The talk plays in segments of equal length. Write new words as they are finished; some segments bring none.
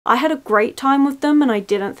I had a great time with them and I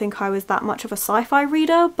didn't think I was that much of a sci-fi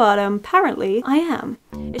reader, but apparently I am.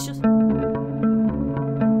 It's just...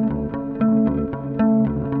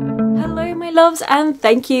 Hello my loves and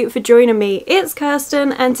thank you for joining me. It's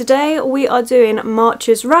Kirsten and today we are doing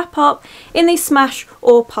March's wrap up in the smash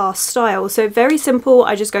or pass style. So very simple,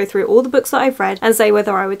 I just go through all the books that I've read and say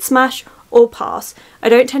whether I would smash or pass. I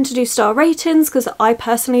don't tend to do star ratings because I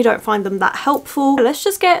personally don't find them that helpful. Let's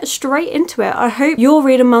just get straight into it. I hope your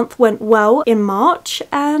reading month went well in March,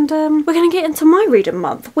 and we're gonna get into my reading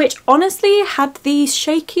month, which honestly had the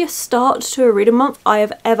shakiest start to a reading month I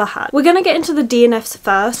have ever had. We're gonna get into the DNFs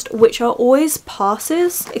first, which are always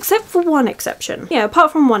passes, except for one exception. Yeah,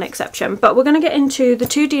 apart from one exception, but we're gonna get into the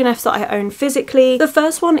two DNFs that I own physically. The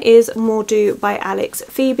first one is Mordu by Alex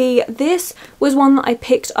Phoebe. This was one that I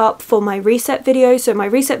picked up for my reset video. So my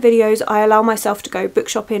reset videos, I allow myself to go book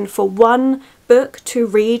shopping for one book to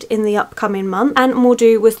read in the upcoming month, and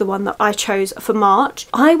Mordu was the one that I chose for March.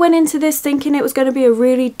 I went into this thinking it was going to be a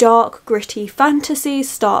really dark, gritty fantasy,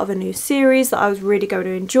 start of a new series that I was really going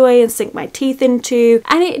to enjoy and sink my teeth into,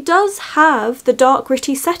 and it does have the dark,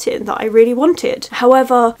 gritty setting that I really wanted.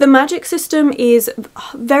 However, the magic system is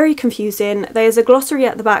very confusing. There's a glossary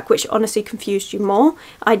at the back which honestly confused you more.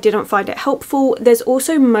 I didn't find it helpful. There's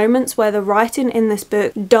also moments where the writing in this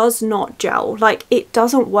book does not gel, like it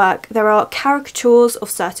doesn't work. There are caricatures of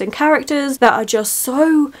certain characters that are just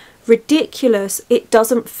so ridiculous it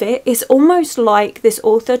doesn't fit. It's almost like this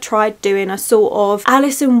author tried doing a sort of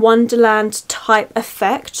Alice in Wonderland type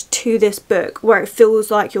effect to this book where it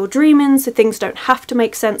feels like you're dreaming, so things don't have to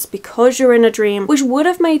make sense because you're in a dream, which would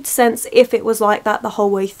have made sense if it was like that the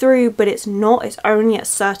whole way through, but it's not. It's only at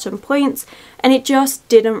certain points, and it just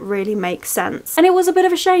didn't really make sense. And it was a bit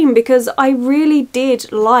of a shame because I really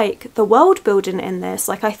did like the world building in this.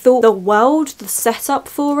 Like, I thought the world, the setup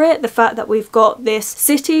for it, the fact that we've got this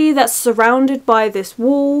city that's surrounded by this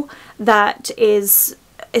wall that is,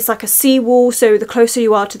 it's like a seawall, so the closer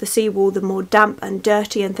you are to the seawall the more damp and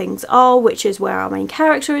dirty and things are, which is where our main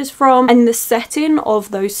character is from, and the setting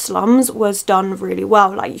of those slums was done really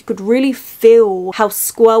well. Like, you could really feel how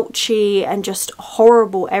squelchy and just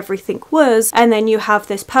horrible everything was, and then you have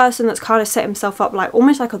this person that's kind of set himself up like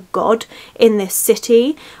almost like a god in this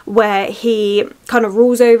city where he kind of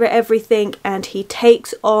rules over everything and he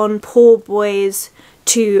takes on poor boys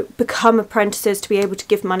to become apprentices to be able to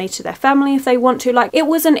give money to their family if they want to. Like, it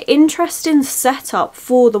was an interesting setup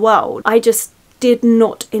for the world. I just did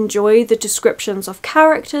not enjoy the descriptions of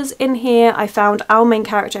characters in here. I found our main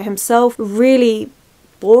character himself really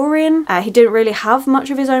boring. He didn't really have much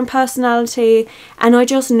of his own personality, and I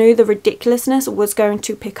just knew the ridiculousness was going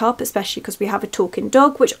to pick up, especially because we have a talking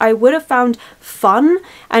dog, which I would have found fun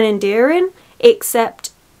and endearing, except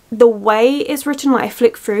the way it's written, like I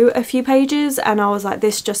flicked through a few pages and I was like,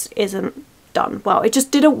 this just isn't done well. It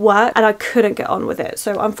just didn't work and I couldn't get on with it.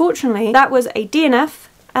 So unfortunately that was a DNF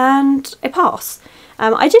and a pass.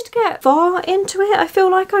 I did get far into it. I feel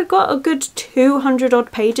like I got a good 200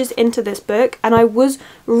 odd pages into this book, and I was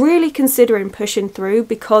really considering pushing through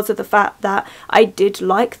because of the fact that I did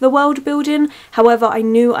like the world building. However, I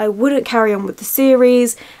knew I wouldn't carry on with the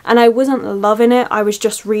series and I wasn't loving it. I was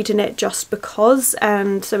just reading it just because,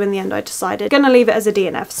 and so in the end I decided I'm gonna leave it as a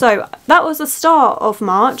DNF. So that was the start of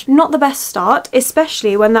March. Not the best start,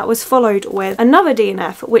 especially when that was followed with another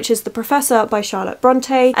DNF, which is The Professor by Charlotte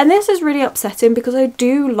Bronte, and this is really upsetting because I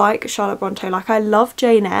do like Charlotte Bronte. Like, I love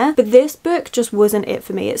Jane Eyre, but this book just wasn't it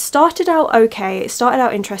for me. It started out okay, it started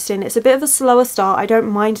out interesting. It's a bit of a slower start. I don't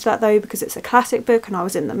mind that though because it's a classic book and I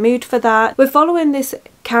was in the mood for that. We're following this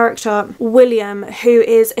character William who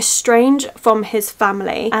is estranged from his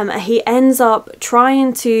family. He ends up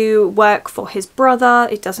trying to work for his brother.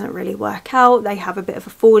 It doesn't really work out. They have a bit of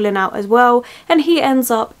a falling out as well, and he ends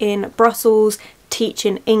up in Brussels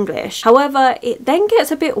teaching English. However, it then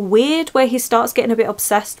gets a bit weird where he starts getting a bit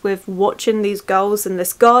obsessed with watching these girls in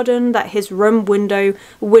this garden that his room window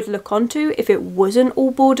would look onto if it wasn't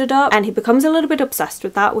all boarded up, and he becomes a little bit obsessed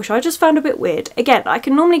with that, which I just found a bit weird. Again, I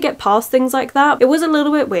can normally get past things like that. It was a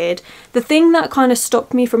little bit weird. The thing that kind of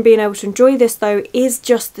stopped me from being able to enjoy this though is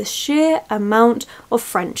just the sheer amount of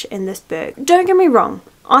French in this book. Don't get me wrong,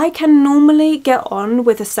 I can normally get on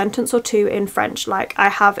with a sentence or two in French. Like, I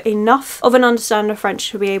have enough of an understanding of French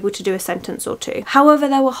to be able to do a sentence or two. However,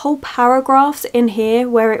 there were whole paragraphs in here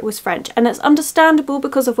where it was French, and it's understandable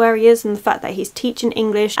because of where he is and the fact that he's teaching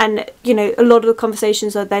English, and you know, a lot of the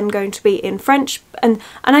conversations are then going to be in French, and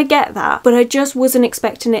I get that, but I just wasn't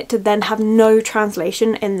expecting it to then have no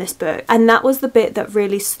translation in this book. And that was the bit that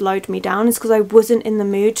really slowed me down, is because I wasn't in the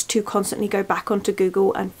mood to constantly go back onto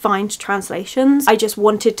Google and find translations. I just wanted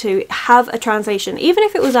wanted to have a translation, even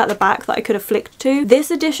if it was at the back that I could have flicked to.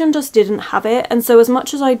 This edition just didn't have it, and so as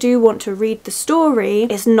much as I do want to read the story,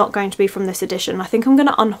 it's not going to be from this edition. I think I'm going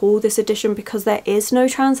to unhaul this edition because there is no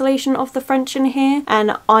translation of the French in here,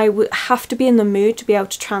 and I would have to be in the mood to be able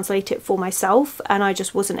to translate it for myself, and I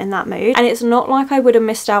just wasn't in that mood. And it's not like I would have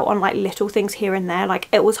missed out on like little things here and there, like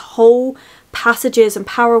it was whole passages and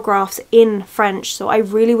paragraphs in French, so I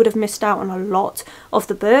really would have missed out on a lot of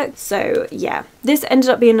the book. So yeah, this ended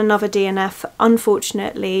up being another DNF,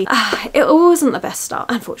 unfortunately. It wasn't the best start,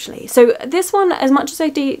 unfortunately. So this one, as much as I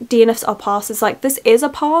DNFs are passes, like this is a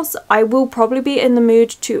pass. I will probably be in the mood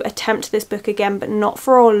to attempt this book again, but not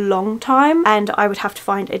for a long time, and I would have to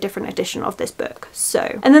find a different edition of this book.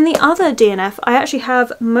 So, and then the other DNF, I actually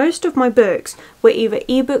have most of my books were either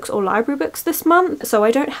ebooks or library books this month, so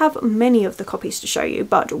I don't have many of the copies to show you,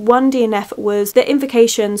 but one DNF was The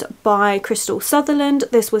Invocations by Crystal Sutherland.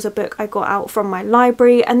 This was a book I got out from my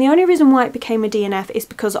library, and the only reason why it became a DNF is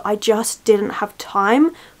because I just didn't have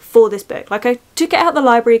time for this book. Like, I took it out of the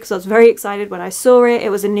library because I was very excited when I saw it. It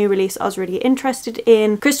was a new release I was really interested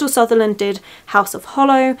in. Crystal Sutherland did House of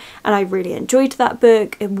Hollow, and I really enjoyed that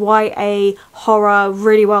book. YA horror,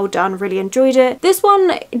 really well done, really enjoyed it. This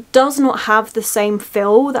one does not have the same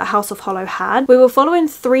feel that House of Hollow had. We were following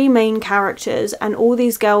 3 main characters, and all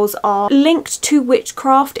these girls are linked to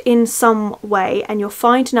witchcraft in some way, and you're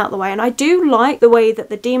finding out the way. And I do like the way that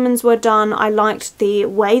the demons were done. I liked the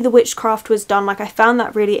way the witchcraft was done. Like, I found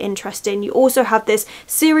that really interesting. You also have this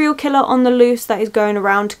serial killer on the loose that is going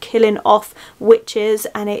around killing off witches,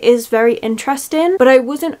 and it is very interesting, but I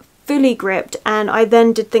wasn't fully gripped, and I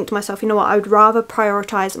then did think to myself, you know what, I would rather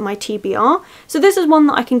prioritize my TBR. So this is one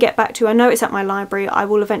that I can get back to. I know it's at my library. I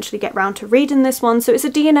will eventually get round to reading this one, so it's a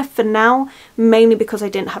DNF for now, mainly because I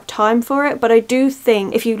didn't have time for it. But I do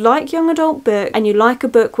think if you like young adult book, and you like a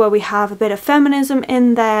book where we have a bit of feminism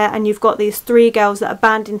in there, and you've got these 3 girls that are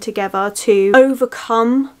banding together to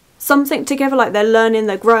overcome something together, like they're learning,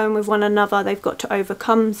 they're growing with one another, they've got to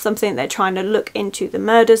overcome something, they're trying to look into the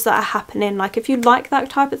murders that are happening. Like, if you like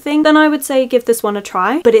that type of thing, then I would say give this one a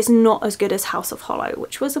try, but it's not as good as House of Hollow,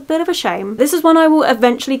 which was a bit of a shame. This is one I will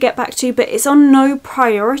eventually get back to, but it's on no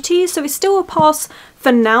priority, so it's still a pass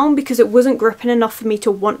for now because it wasn't gripping enough for me to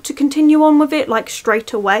want to continue on with it like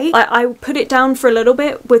straight away. I put it down for a little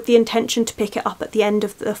bit with the intention to pick it up at the end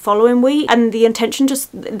of the following week, and the intention just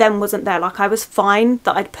then wasn't there. Like, I was fine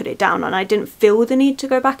that I'd put it down and I didn't feel the need to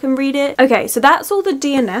go back and read it. Okay, so that's all the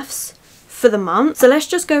DNFs for the month. So let's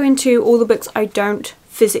just go into all the books I don't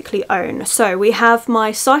physically own. So we have my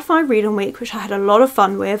sci-fi reading week, which I had a lot of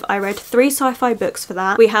fun with. I read 3 sci-fi books for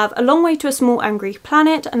that. We have A Long Way to a Small Angry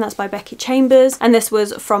Planet, and that's by Becky Chambers, and this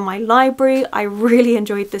was from my library. I really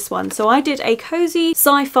enjoyed this one. So I did a cozy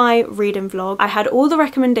sci-fi reading vlog. I had all the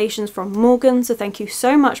recommendations from Morgan, so thank you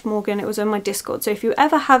so much, Morgan. It was on my Discord, so if you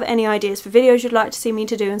ever have any ideas for videos you'd like to see me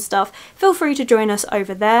to do and stuff, feel free to join us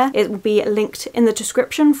over there. It will be linked in the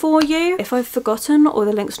description for you. If I've forgotten or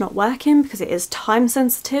the link's not working because it is time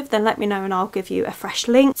sensitive, then let me know and I'll give you a fresh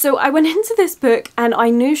link. So I went into this book and I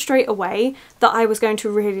knew straight away that I was going to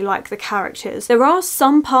really like the characters. There are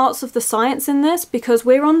some parts of the science in this because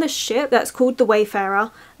we're on this ship that's called the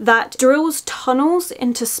Wayfarer that drills tunnels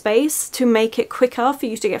into space to make it quicker for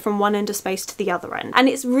you to get from one end of space to the other end. And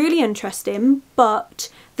it's really interesting, but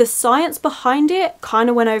the science behind it kind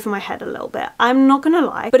of went over my head a little bit, I'm not gonna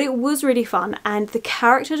lie, but it was really fun, and the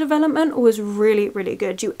character development was really, really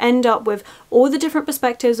good. You end up with all the different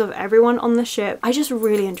perspectives of everyone on the ship. I just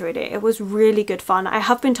really enjoyed it. It was really good fun. I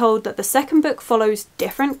have been told that the second book follows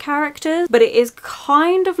different characters, but it is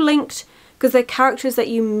kind of linked because they're characters that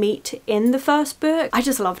you meet in the first book. I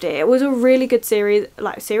just loved it. It was a really good series. It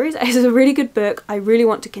was a really good book. I really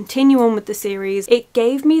want to continue on with the series. It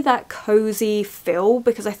gave me that cozy feel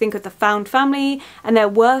because I think of the found family, and there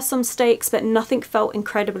were some stakes, but nothing felt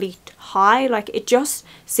incredibly high. Like, it just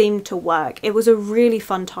seemed to work. It was a really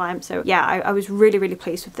fun time. So yeah, I was really, really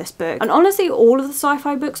pleased with this book. And honestly, all of the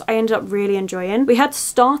sci-fi books I ended up really enjoying. We had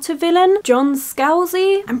Starter Villain, John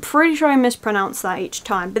Scalzi. I'm pretty sure I mispronounced that each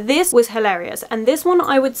time, but this was hilarious. And this one,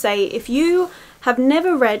 I would say, if you have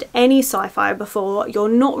never read any sci-fi before, you're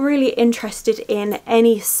not really interested in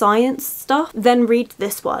any science stuff, then read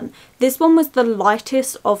this one. This one was the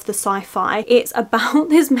lightest of the sci-fi. It's about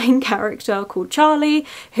this main character called Charlie,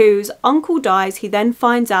 whose uncle dies. He then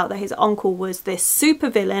finds out that his uncle was this super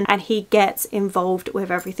villain, and he gets involved with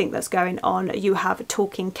everything that's going on. You have a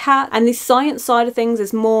talking cat, and the science side of things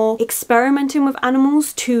is more experimenting with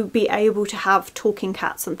animals to be able to have talking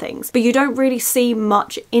cats and things, but you don't really see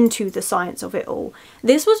much into the science of it all.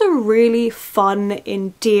 This was a really fun,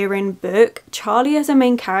 endearing book. Charlie as a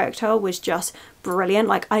main character was just brilliant.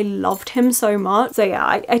 Like, I loved him so much. So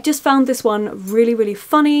yeah, I just found this one really, really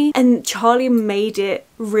funny, and Charlie made it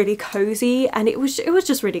really cozy, and it was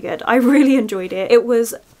just really good. I really enjoyed it. It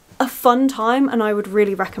was a fun time, and I would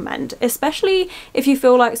really recommend, especially if you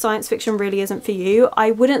feel like science fiction really isn't for you.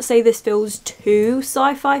 I wouldn't say this feels too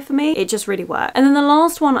sci-fi for me. It just really worked. And then the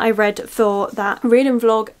last one I read for that reading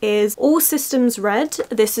vlog is All Systems Red.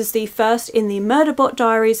 This is the first in the Murderbot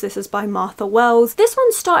Diaries. This is by Martha Wells. This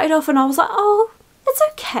one started off and I was like, oh, it's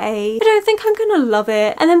okay. I don't think I'm gonna love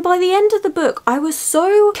it. And then by the end of the book, I was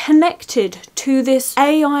so connected to this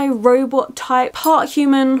AI robot type, part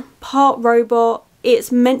human, part robot.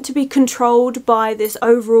 It's meant to be controlled by this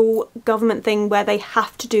overall government thing where they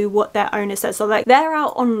have to do what their owner says. So like, they're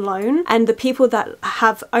out on loan, and the people that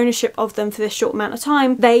have ownership of them for this short amount of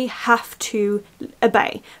time, they have to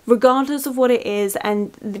obey regardless of what it is.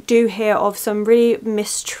 And they do hear of some really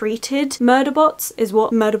mistreated murderbots, is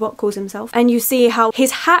what Murderbot calls himself. And you see how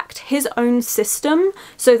he's hacked his own system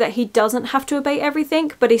so that he doesn't have to obey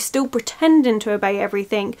everything, but he's still pretending to obey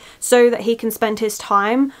everything so that he can spend his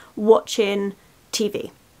time watching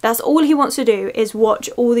TV. That's all he wants to do, is watch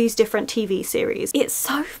all these different TV series. It's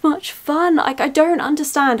so much fun. Like, I don't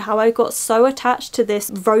understand how I got so attached to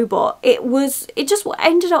this robot. It just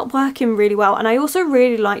ended up working really well. And I also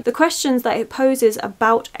really like the questions that it poses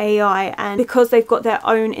about AI, and because they've got their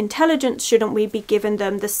own intelligence, shouldn't we be giving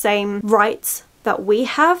them the same rights that we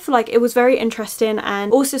have? Like, it was very interesting.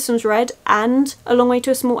 And All Systems Red and A Long Way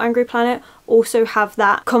to a Small Angry Planet also have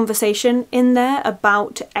that conversation in there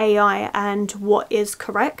about AI and what is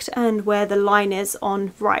correct and where the line is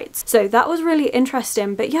on rights. So that was really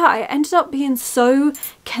interesting. But yeah, I ended up being so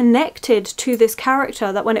connected to this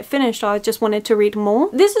character that when it finished, I just wanted to read more.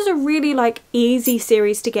 This is a really like easy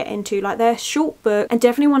series to get into. Like, they're a short book and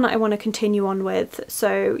definitely one that I want to continue on with.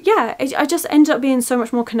 So yeah, I just ended up being so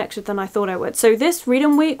much more connected than I thought I would. So this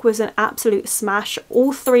reading week was an absolute smash.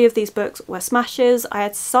 All three of these books were smashes. I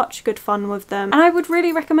had such good fun with them, and I would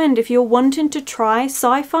really recommend, if you're wanting to try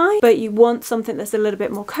sci-fi but you want something that's a little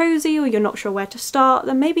bit more cozy, or you're not sure where to start,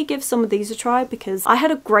 then maybe give some of these a try, because I had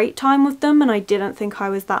a great time with them and I didn't think I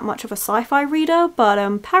was that much of a sci-fi reader, but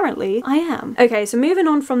apparently I am. Okay, so moving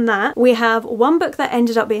on from that, we have one book that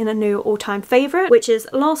ended up being a new all-time favourite, which is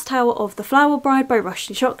Last Tale of the Flower Bride by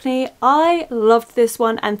Rushdie Shockney. I loved this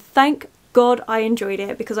one, and thank God I enjoyed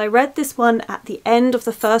it, because I read this one at the end of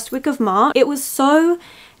the first week of March. It was so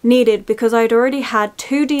needed because I'd already had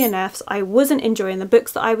 2 DNFs. I wasn't enjoying the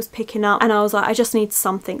books that I was picking up, and I was like, I just need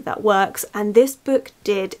something that works, and this book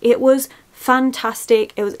did. It was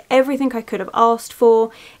fantastic. It was everything I could have asked for.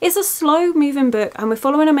 It's a slow moving book, and we're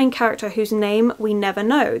following a main character whose name we never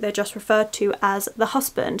know. They're just referred to as the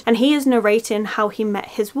husband, and he is narrating how he met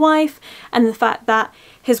his wife, and the fact that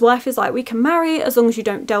his wife is like, we can marry as long as you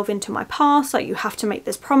don't delve into my past, like you have to make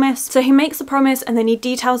this promise. So he makes a promise, and then he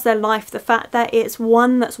details their life, the fact that it's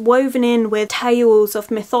one that's woven in with tales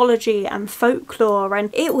of mythology and folklore,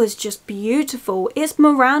 and it was just beautiful. It's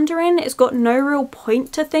Miranda-ing, it's got no real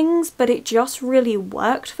point to things, but it just really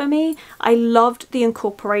worked for me. I loved the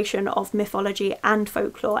incorporation of mythology and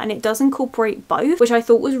folklore, and it does incorporate both, which I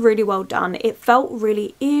thought was really well done. It felt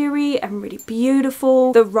really eerie and really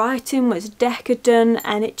beautiful. The writing was decadent,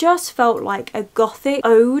 and it just felt like a gothic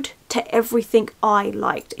ode to everything I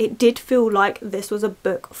liked. It did feel like this was a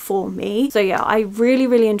book for me. So yeah, I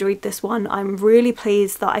really enjoyed this one. I'm really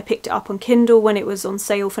pleased that I picked it up on Kindle when it was on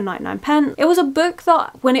sale for 99p. It was a book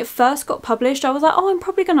that when it first got published, I was like, oh, I'm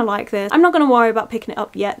probably gonna like this. I'm not gonna worry about picking it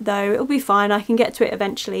up yet though. It'll be fine. I can get to it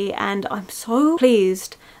eventually, and I'm so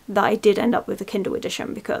pleased that I did end up with a Kindle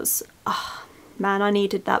edition, because man, I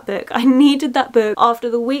needed that book. I needed that book. After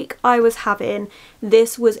the week I was having,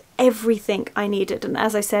 this was everything I needed, and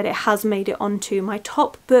as I said, it has made it onto my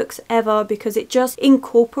top books ever, because it just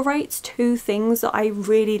incorporates 2 things that I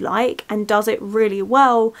really like and does it really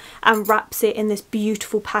well, and wraps it in this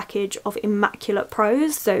beautiful package of immaculate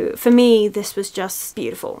prose. So for me, this was just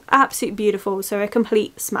beautiful, absolutely beautiful. So a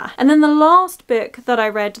complete smash. And then the last book that I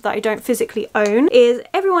read that I don't physically own is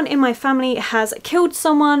Everyone in My Family Has Killed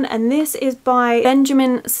Someone, and this is by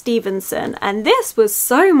Benjamin Stevenson, and this was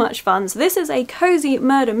so much fun. So this is a cozy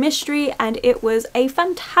murder mystery, and it was a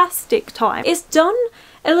fantastic time. It's done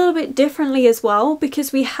a little bit differently as well,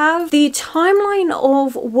 because we have the timeline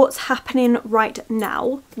of what's happening right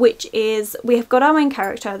now, which is we have got our main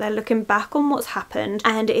character, they're looking back on what's happened,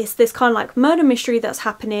 and it's this kind of like murder mystery that's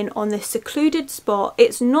happening on this secluded spot.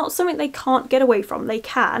 It's not something they can't get away from. They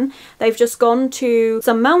can. They've just gone to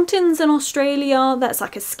some mountains in Australia that's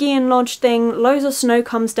like a skiing lodge thing, loads of snow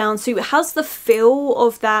comes down, so it has the feel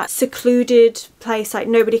of that secluded place like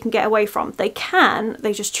nobody can get away from. They can,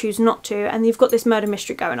 they just choose not to, and you've got this murder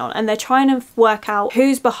mystery going on and they're trying to work out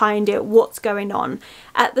who's behind it, what's going on.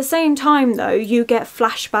 At the same time though, you get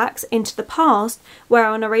flashbacks into the past where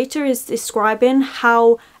our narrator is describing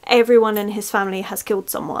how everyone in his family has killed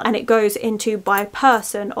someone, and it goes into by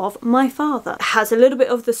person of my father. It has a little bit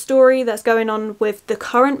of the story that's going on with the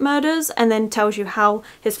current murders and then tells you how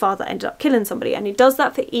his father ended up killing somebody, and he does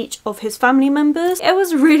that for each of his family members. It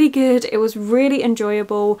was really good. It was really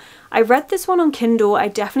enjoyable. I read this one on Kindle. I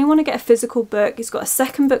definitely want to get a physical book. He's got a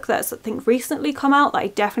second book that's I think recently come out that I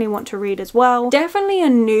definitely want to read as well. Definitely a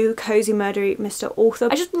new cozy murder Mr. Author.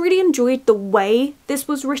 I just really enjoyed the way this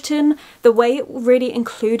was written, the way it really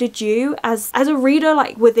included you as a reader,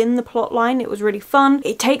 like within the plot line. It was really fun.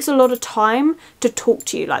 It takes a lot of time to talk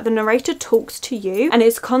to you, like the narrator talks to you and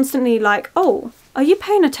it's constantly like, oh, are you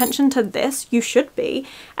paying attention to this? You should be.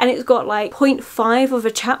 And it's got like 0.5 of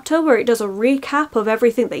a chapter where it does a recap of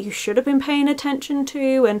everything that you should have been paying attention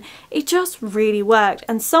to, and it just really worked.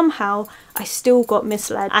 And somehow I still got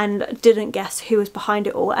misled and didn't guess who was behind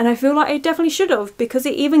it all, and I feel like I definitely should have, because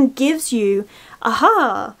it even gives you,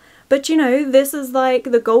 aha, but you know, this is like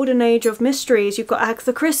the golden age of mysteries. You've got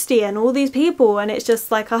Agatha Christie and all these people, and it's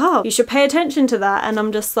just like, aha, you should pay attention to that. And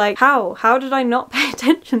I'm just like, how did I not pay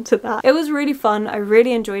attention to that? It was really fun. I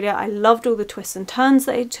really enjoyed it. I loved all the twists and turns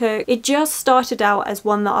that it took. It just started out as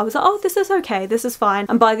one that I was like, oh, this is okay, this is fine.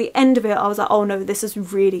 And by the end of it, I was like, oh no, this is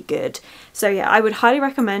really good. So yeah, I would highly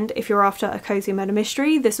recommend if you're after a cozy murder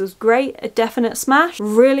mystery. This was great, a definite smash.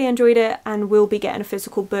 Really enjoyed it, and will be getting a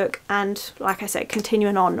physical book. And like I said,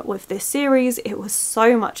 continuing on with this series. It was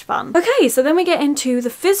so much fun. Okay, so then we get into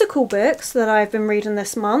the physical books that I've been reading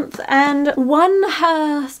this month, and one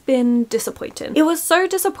has been disappointing. It was so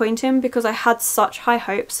disappointing because I had such high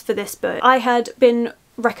hopes for this book. I had been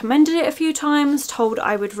recommended it a few times, told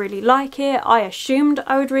I would really like it. I assumed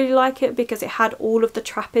I would really like it because it had all of the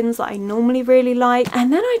trappings that I normally really like,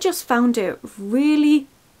 and then I just found it really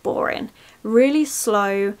boring, really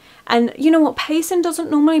slow. And you know what, pacing doesn't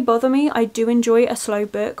normally bother me. I do enjoy a slow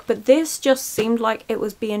book, but this just seemed like it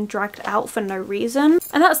was being dragged out for no reason.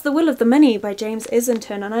 And that's The Will of the Many by James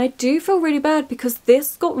Islington, and I do feel really bad because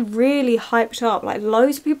this got really hyped up. Like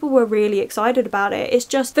loads of people were really excited about it. It's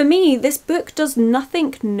just, for me, this book does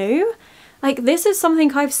nothing new. Like, this is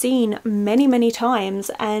something I've seen many times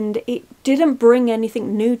and it didn't bring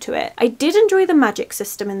anything new to it. I did enjoy the magic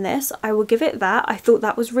system in this, I will give it that. I thought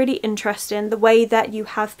that was really interesting. The way that you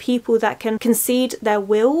have people that can concede their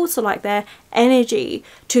will, so like their energy,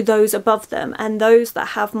 to those above them, and those that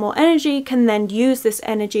have more energy can then use this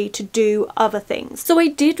energy to do other things. So I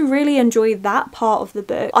did really enjoy that part of the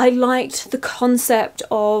book. I liked the concept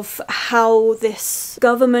of how this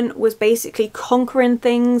government was basically conquering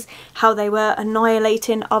things, how they were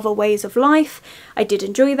annihilating other ways of life. I did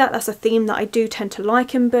enjoy that. That's a theme that I do tend to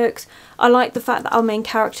like in books. I like the fact that our main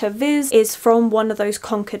character Viz is from one of those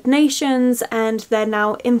conquered nations, and they're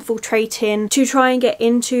now infiltrating to try and get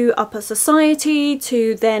into upper society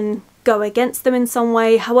to then go against them in some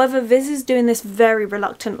way. However, Viz is doing this very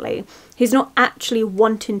reluctantly. He's not actually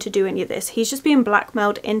wanting to do any of this. He's just being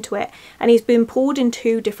blackmailed into it, and he's been pulled in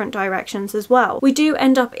two different directions as well. We do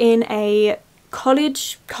end up in a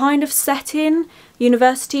college kind of setting,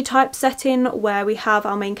 university type setting, where we have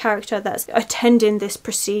our main character that's attending this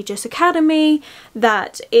prestigious academy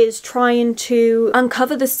that is trying to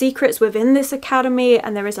uncover the secrets within this academy,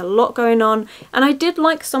 and there is a lot going on, and I did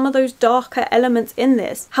like some of those darker elements in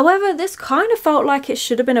this. However, this kind of felt like it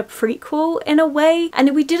should have been a prequel in a way,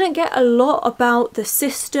 and we didn't get a lot about the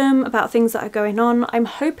system, about things that are going on. I'm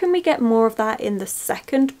hoping we get more of that in the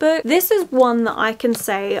second book. This is one that I can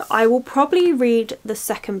say I will probably read the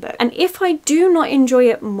second book, and if I do not enjoy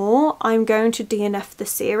it more, I'm going to DNF the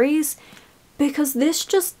series, because this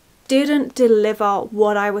just didn't deliver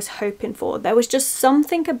what I was hoping for. There was just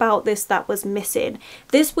something about this that was missing.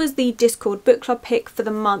 This was the Discord book club pick for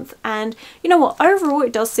the month, and you know what, overall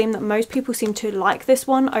it does seem that most people seem to like this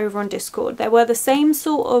one over on Discord. There were the same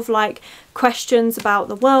sort of like questions about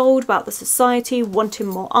the world, about the society, wanting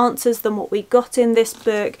more answers than what we got in this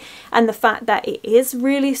book, and the fact that it is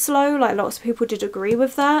really slow, like lots of people did agree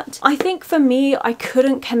with that. I think for me, I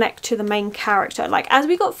couldn't connect to the main character. Like as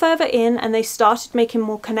we got further in and they started making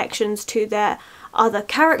more connections to their other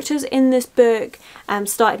characters in this book,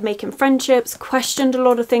 started making friendships, questioned a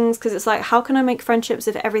lot of things, because it's like, how can I make friendships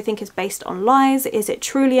if everything is based on lies? Is it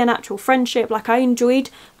truly an actual friendship? Like, I enjoyed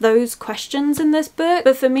those questions in this book,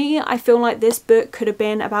 but for me, I feel like this book could have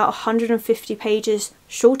been about 150 pages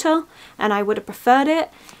shorter, and I would have preferred it.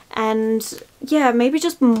 And yeah, maybe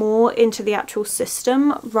just more into the actual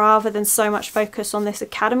system rather than so much focus on this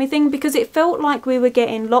academy thing, because it felt like we were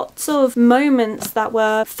getting lots of moments that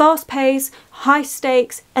were fast paced, high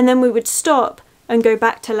stakes, and then we would stop and go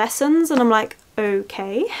back to lessons, and I'm like,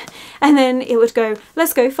 okay. And then it would go,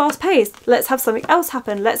 let's go fast paced, let's have something else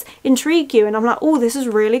happen, let's intrigue you, and I'm like, oh, this is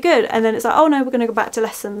really good. And then it's like, oh no, we're gonna go back to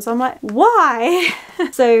lessons. I'm like, why?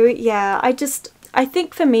 So yeah, I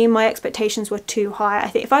think for me, my expectations were too high. I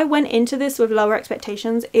think if I went into this with lower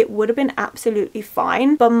expectations, it would have been absolutely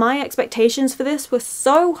fine. But my expectations for this were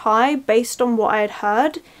so high based on what I had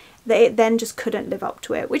heard that it then just couldn't live up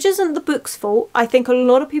to it, which isn't the book's fault. I think a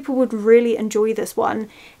lot of people would really enjoy this one.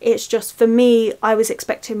 It's just, for me, I was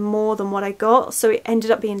expecting more than what I got, so it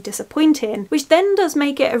ended up being disappointing, which then does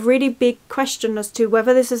make it a really big question as to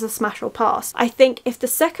whether this is a smash or pass. I think if the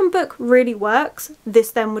second book really works,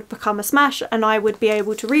 this then would become a smash, and I would be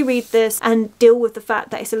able to reread this and deal with the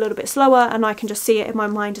fact that it's a little bit slower, and I can just see it in my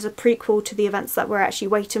mind as a prequel to the events that we're actually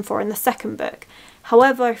waiting for in the second book.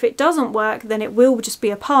 However, if it doesn't work, then it will just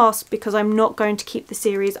be a pass, because I'm not going to keep the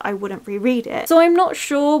series, I wouldn't reread it. So I'm not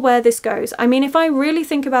sure where this goes. I mean, if I really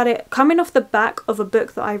think about it, coming off the back of a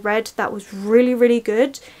book that I read that was really, really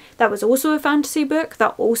good, that was also a fantasy book,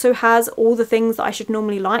 that also has all the things that I should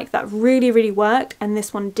normally like, that really, really worked, and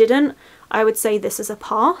this one didn't, I would say this is a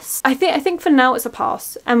pass. I think for now it's a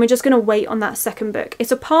pass, and we're just going to wait on that second book.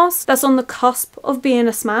 It's a pass that's on the cusp of being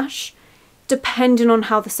a smash, depending on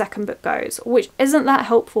how the second book goes, which isn't that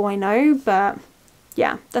helpful, I know, but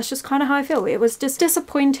yeah, that's just kind of how I feel. It was just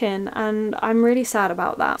disappointing, and I'm really sad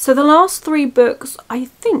about that. So the last three books, I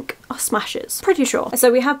think, are smashes. Pretty sure.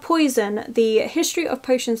 So we have Poison, The History of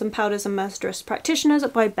Potions and Powders and Murderous Practitioners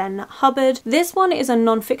by Ben Hubbard. This one is a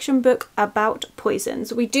non-fiction book about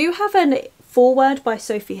poisons. We do have a foreword by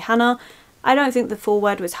Sophie Hannah. I don't think the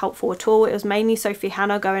foreword was helpful at all. It was mainly Sophie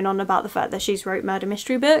Hannah going on about the fact that she's wrote murder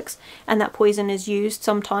mystery books, and that poison is used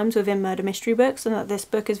sometimes within murder mystery books, and that this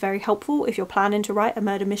book is very helpful if you're planning to write a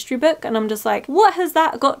murder mystery book. And I'm just like, what has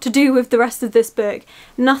that got to do with the rest of this book?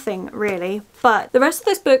 Nothing really. But the rest of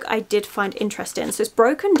this book I did find interesting. So it's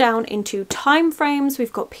broken down into time frames.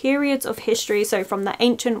 We've got periods of history, so from the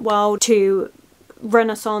ancient world to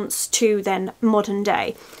Renaissance to then modern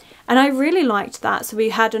day. And I really liked that. So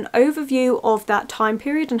we had an overview of that time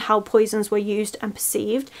period and how poisons were used and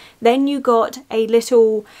perceived. Then you got a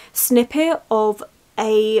little snippet of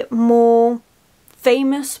a more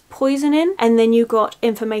famous poisoning, and then you got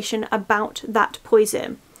information about that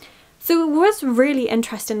poison. So it was really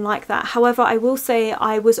interesting like that. However, I will say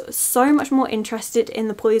I was so much more interested in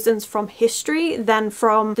the poisons from history than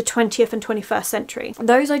from the 20th and 21st century.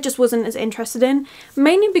 Those I just wasn't as interested in,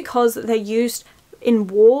 mainly because they're used in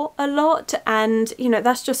war a lot, and you know,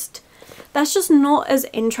 that's just not as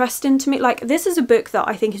interesting to me. Like, this is a book that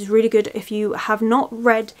I think is really good if you have not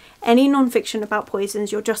read any non-fiction about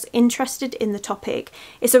poisons, you're just interested in the topic.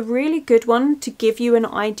 It's a really good one to give you an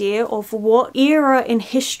idea of what era in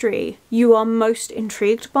history you are most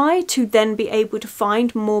intrigued by, to then be able to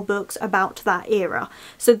find more books about that era.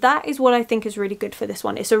 So that is what I think is really good for this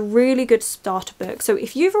one. It's a really good starter book. So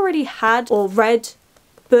if you've already had or read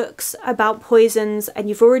books about poisons and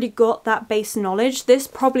you've already got that base knowledge, this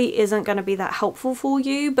probably isn't going to be that helpful for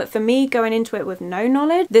you. But for me, going into it with no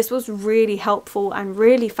knowledge, this was really helpful and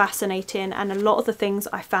really fascinating, and a lot of the things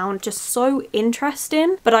I found just so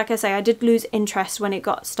interesting. But like I say, I did lose interest when it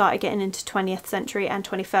started getting into 20th century and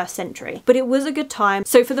 21st century, but it was a good time.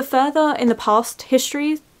 So for the further in the past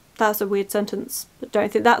history, that's a weird sentence, but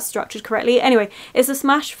don't think that's structured correctly. Anyway, it's a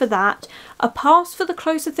smash for that. A pass for the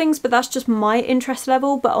closer things, but that's just my interest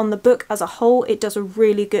level. But on the book as a whole, it does a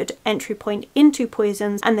really good entry point into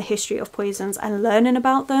poisons and the history of poisons and learning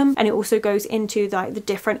about them. And it also goes into like the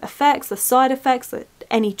different effects, the side effects,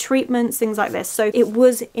 any treatments, things like this. So it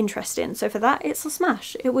was interesting. So for that, it's a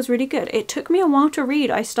smash. It was really good. It took me a while to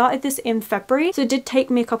read. I started this in February, so it did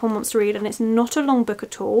take me a couple months to read, and it's not a long book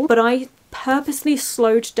at all. But I purposely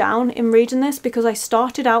slowed down in reading this because I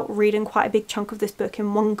started out reading quite a big chunk of this book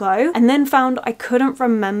in one go, and then found I couldn't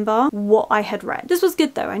remember what I had read. This was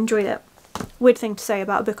good though, I enjoyed it. weird thing to say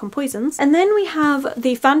about a book on poisons. And then we have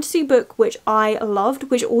the fantasy book which I loved,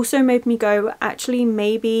 which also made me go, actually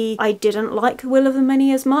maybe I didn't like Will of the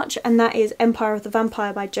Many as much, and that is Empire of the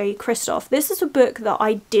Vampire by J. Kristoff. This is a book that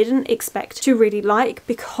I didn't expect to really like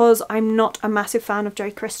because I'm not a massive fan of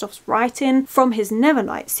J. Kristoff's writing from his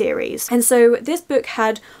Nevernight series. And so this book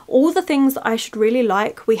had all the things that I should really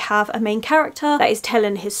like. We have a main character that is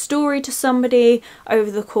telling his story to somebody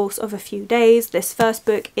over the course of a few days. This first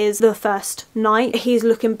book is the first night. He's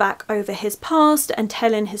looking back over his past and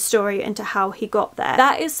telling his story into how he got there.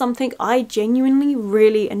 That is something I genuinely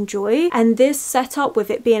really enjoy, and this setup with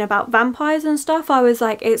it being about vampires and stuff, I was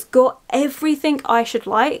like, it's got everything I should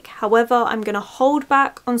like. However, I'm gonna hold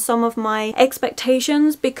back on some of my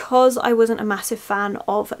expectations because I wasn't a massive fan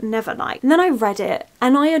of Nevernight. And then I read it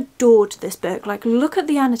and I adored this book. Like, look at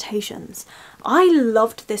the annotations. I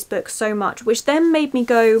loved this book so much, which then made me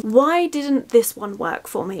go, why didn't this one work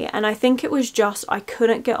for me? And I think it was just I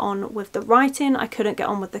couldn't get on with the writing, I couldn't get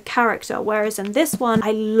on with the character, whereas in this one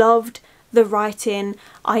I loved the writing,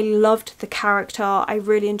 I loved the character, I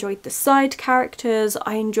really enjoyed the side characters,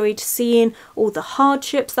 I enjoyed seeing all the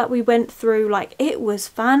hardships that we went through. Like, it was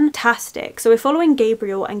fantastic. So we're following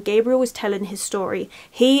Gabriel, and Gabriel is telling his story.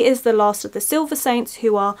 He is the last of the Silver Saints,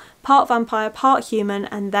 who are part vampire, part human,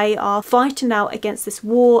 and they are fighting out against this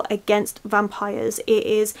war against vampires. It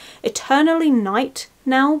is eternally night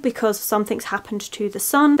now because something's happened to the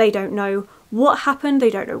sun. They don't know what happened, they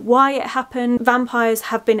don't know why it happened. Vampires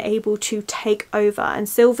have been able to take over, and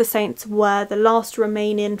Silver Saints were the last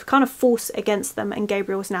remaining kind of force against them, and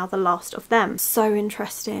Gabriel is now the last of them. So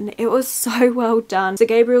interesting. It was so well done. So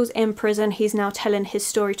Gabriel's in prison, he's now telling his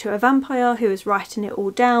story to a vampire who is writing it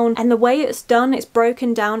all down, and the way it's done, it's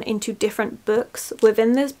broken down into different books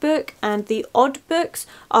within this book, and the odd books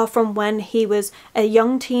are from when he was a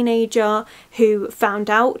young teenager who found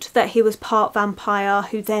out that he was part vampire,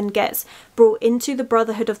 who then gets brought into the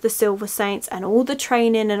Brotherhood of the Silver Saints, and all the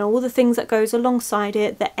training and all the things that goes alongside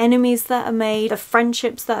it, the enemies that are made, the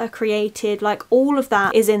friendships that are created, like all of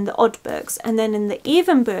that is in the odd books. And then in the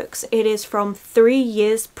even books, it is from 3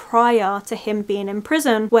 years prior to him being in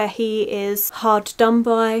prison, where he is hard done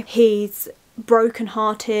by, he's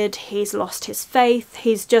brokenhearted, he's lost his faith,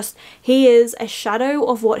 he is a shadow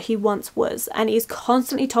of what he once was, and he's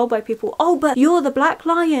constantly told by people, oh, but you're the Black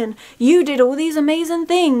Lion, you did all these amazing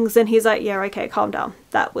things, and he's like, yeah, okay, calm down,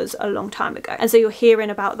 that was a long time ago. And so you're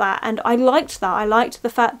hearing about that, and I liked that. I liked the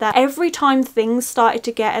fact that every time things started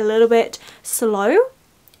to get a little bit slow,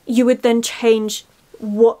 you would then change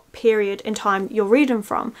what period in time you're reading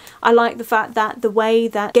from. I like the fact that the way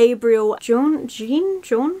that Gabriel, John,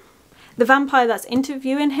 the vampire that's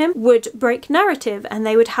interviewing him, would break narrative, and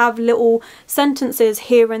they would have little sentences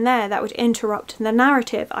here and there that would interrupt the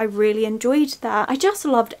narrative. I really enjoyed that. I just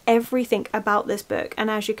loved everything about this book,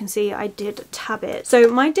 and as you can see, I did tab it. So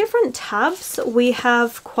my different tabs, we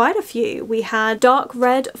have quite a few. We had dark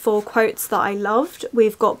red for quotes that I loved.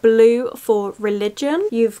 We've got blue for religion.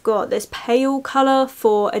 You've got this pale colour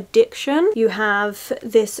for addiction. You have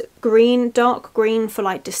this green, dark green for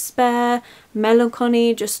like despair,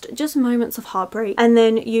 melancholy, just moments of heartbreak. And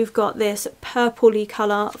then you've got this purpley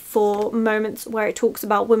colour for moments where it talks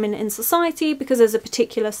about women in society, because there's a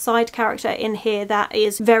particular side character in here that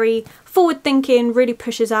is very forward thinking, really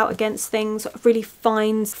pushes out against things, really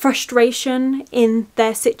finds frustration in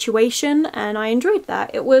their situation, and I enjoyed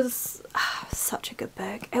that. It was such a good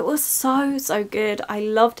book. It was so good. I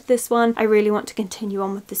loved this one. I really want to continue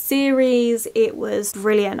on with the series. It was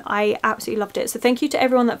brilliant. I absolutely loved it. So thank you to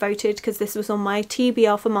everyone that voted, because this was on my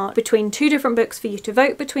TBR for March between 2 different books for you to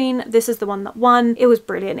vote between. This is the one that won. It was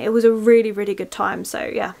brilliant. It was a really good time.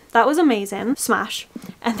 So yeah, that was amazing. Smash.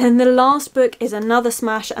 And then the last book is another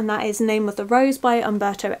smash, and that is Name of the Rose by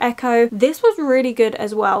Umberto Eco. This was really good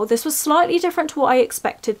as well. This was slightly different to what I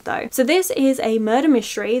expected though. So this is a murder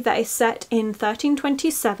mystery that is set in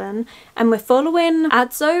 1327, and we're following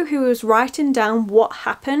Adzo, who was writing down what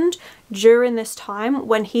happened during this time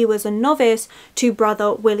when he was a novice to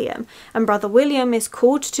Brother William. And Brother William is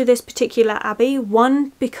called to this particular abbey,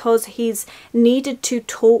 one, because he's needed to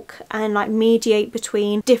talk and like mediate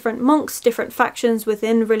between different monks, different factions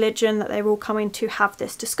within religion, that they're all coming to have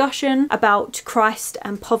this discussion about Christ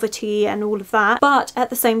and poverty and all of that. But at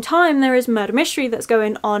the same time, there is murder mystery that's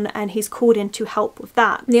going on, and he's called in to help with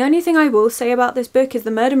that. The only thing I will say about this book is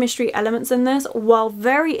the murder mystery elements in this, while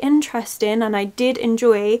very interesting and I did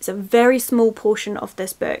enjoy, it's a very very small portion of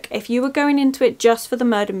this book. If you were going into it just for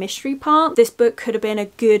the murder mystery part, this book could have been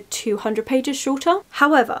a good 200 pages shorter.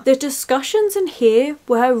 However, the discussions in here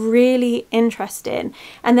were really interesting,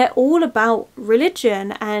 and they're all about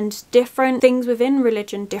religion and different things within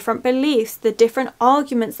religion, different beliefs, the different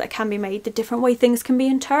arguments that can be made, the different way things can be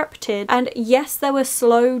interpreted. And yes, there were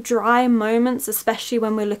slow, dry moments, especially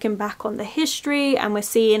when we're looking back on the history and we're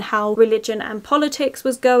seeing how religion and politics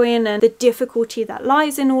was going and the difficulty that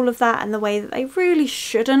lies in all of that, and the way that they really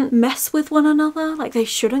shouldn't mess with one another, like they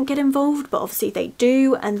shouldn't get involved, but obviously they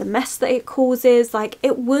do, and the mess that it causes. Like,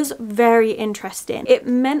 it was very interesting. It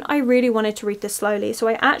meant I really wanted to read this slowly, so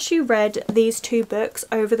I actually read these 2 books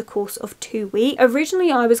over the course of 2 weeks.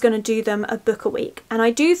 Originally I was going to do them a book a week, and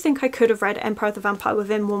I do think I could have read Empire of the Vampire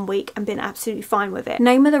within 1 week and been absolutely fine with it.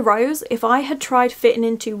 Name of the Rose, if I had tried fitting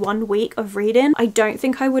into 1 week of reading, I don't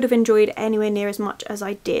think I would have enjoyed anywhere near as much as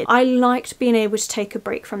I did. I liked being able to take a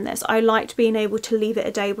break from this. I liked being able to leave it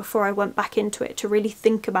a day before I went back into it to really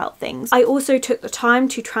think about things. I also took the time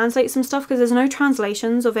to translate some stuff because there's no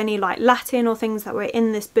translations of any like Latin or things that were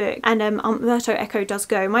in this book, and Umberto Eco does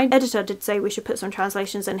go. My editor did say we should put some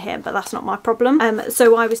translations in here, but that's not my problem.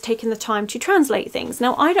 So I was taking the time to translate things.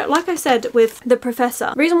 Now, I don't, like I said with The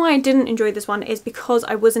Professor, the reason why I didn't enjoy this one is because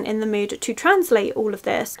I wasn't in the mood to translate all of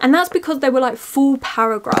this, and that's because they were like full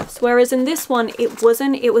paragraphs, whereas in this one it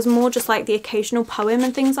wasn't. It was more just like the occasional poem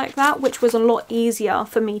and things like that, which was a lot easier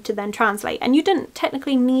for me to then translate, and you didn't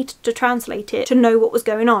technically need to translate it to know what was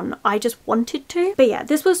going on. I just wanted to. But yeah,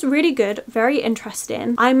 this was really good, very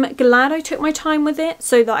interesting. I'm glad I took my time with it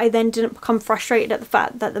so that I then didn't become frustrated at the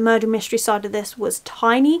fact that the murder mystery side of this was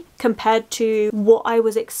tiny compared to what I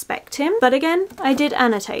was expecting. But again, I did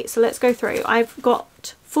annotate, so let's go through. I've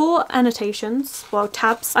got 4 annotations, well,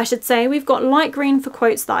 tabs I should say. We've got light green for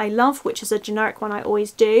quotes that I love, which is a generic one I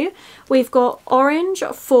always do. We've got orange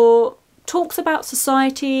for talks about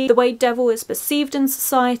society, the way devil is perceived in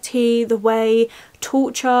society, the way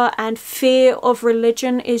torture and fear of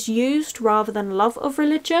religion is used rather than love of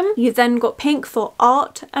religion. You've then got pink for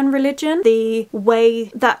art and religion, the way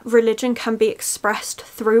that religion can be expressed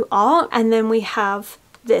through art. And then we have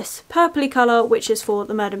this purpley colour, which is for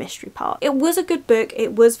the murder mystery part. It was a good book.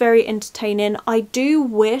 It was very entertaining. I do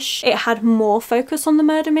wish it had more focus on the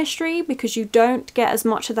murder mystery because you don't get as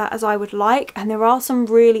much of that as I would like, and there are some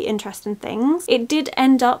really interesting things. It did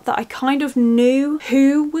end up that I kind of knew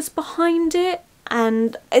who was behind it,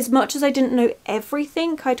 and as much as I didn't know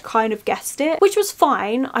everything, I'd kind of guessed it, which was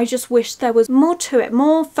fine. I just wish there was more to it,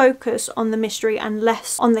 more focus on the mystery and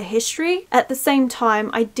less on the history. At the same time,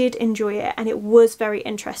 I did enjoy it and it was very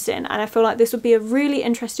interesting, and I feel like this would be a really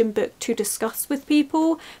interesting book to discuss with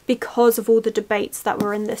people because of all the debates that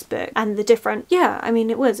were in this book and the different, yeah, I mean,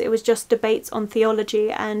 it was just debates on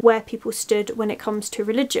theology and where people stood when it comes to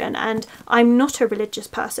religion, and I'm not a religious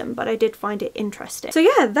person, but I did find it interesting. So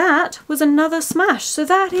yeah, that was another smash. So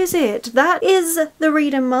that is it. That is the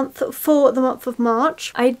reading month for the month of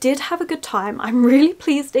March. I did have a good time. I'm really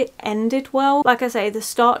pleased it ended well. Like I say, the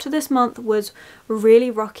start to this month was really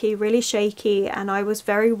rocky, really shaky, and I was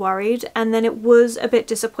very worried, and then it was a bit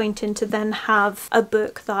disappointing to then have a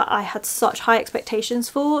book that I had such high expectations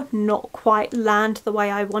for not quite land the way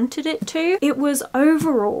I wanted it to. It was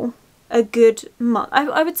overall a good month.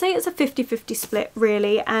 I would say it's a 50-50 split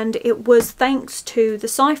really, and it was thanks to the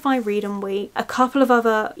Sci-Fi Reading Week, a couple of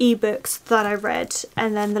other ebooks that I read,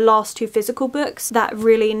 and then the last 2 physical books that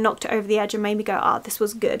really knocked it over the edge and made me go, ah, this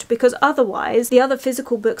was good, because otherwise the other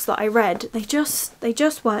physical books that I read, they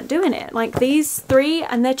just weren't doing it. Like these 3,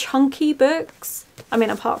 and they're chunky books, I mean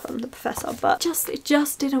apart from The Professor, but it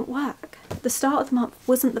just didn't work. The start of the month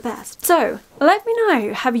wasn't the best. So let me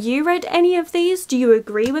know, have you read any of these? Do you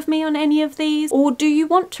agree with me on any of these? Or do you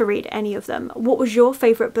want to read any of them? What was your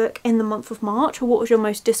favourite book in the month of March? Or what was your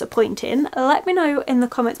most disappointing? Let me know in the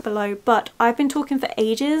comments below. But I've been talking for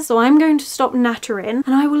ages, so I'm going to stop nattering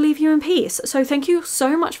and I will leave you in peace. So thank you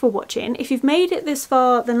so much for watching. If you've made it this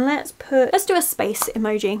far, then let's do a space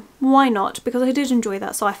emoji. Why not? Because I did enjoy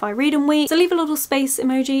that Sci-Fi Reading Week. So leave a little space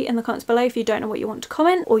emoji in the comments below if you don't know what you want to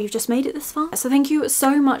comment, or you've just made it this far. So thank you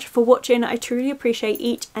so much for watching. I truly appreciate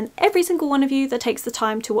each and every single one of you that takes the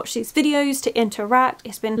time to watch these videos, to interact.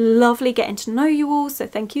 It's been lovely getting to know you all, so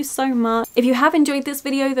thank you so much. If you have enjoyed this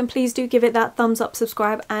video, then please do give it that thumbs up,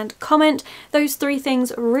 subscribe and comment. Those 3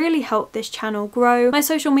 things really help this channel grow. My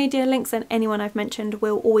social media links and anyone I've mentioned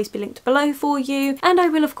will always be linked below for you, and I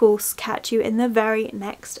will of course catch you in the very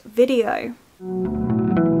next video.